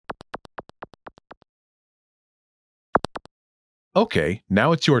Okay,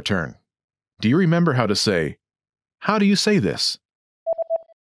 now it's your turn. Do you remember how to say, how do you say this?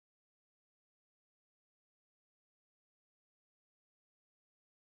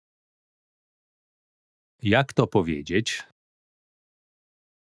 Jak to powiedzieć?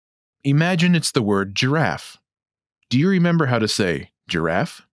 Imagine it's the word giraffe. Do you remember how to say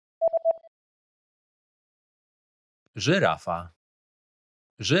giraffe? Żyrafa.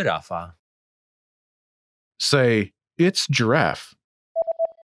 Żyrafa. Say, it's giraffe.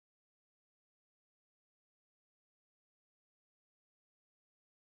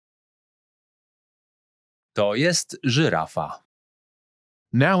 To jest żyrafa.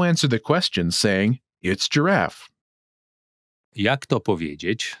 Now answer the question saying, it's giraffe. Jak to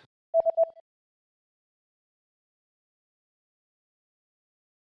powiedzieć?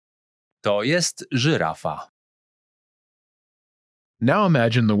 To jest żyrafa. Now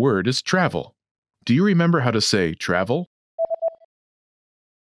imagine the word is travel. Do you remember how to say travel?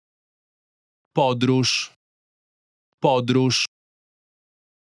 Podróż. Podróż.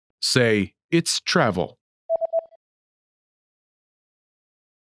 Say, it's travel.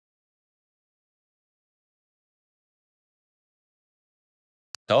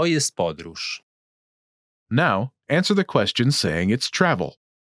 To jest podróż. Now answer the question saying it's travel.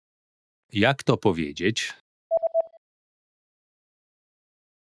 Jak to powiedzieć?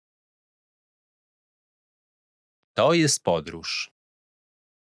 To jest podróż.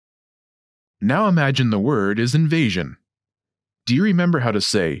 Now imagine the word is invasion. Do you remember how to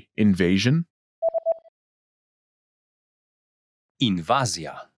say invasion?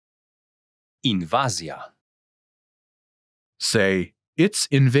 Inwazja. Inwazja. Say, it's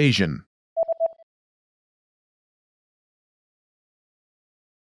invasion.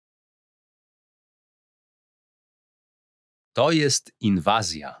 To jest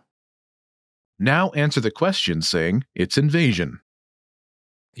inwazja. Now answer the question saying it's invasion.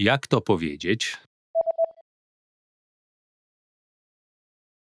 Jak to powiedzieć?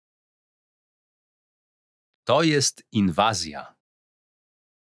 To jest inwazja.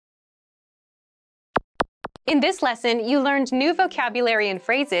 In this lesson, you learned new vocabulary and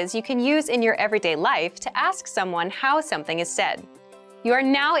phrases you can use in your everyday life to ask someone how something is said. You are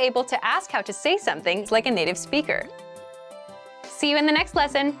now able to ask how to say something like a native speaker. See you in the next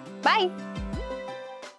lesson. Bye!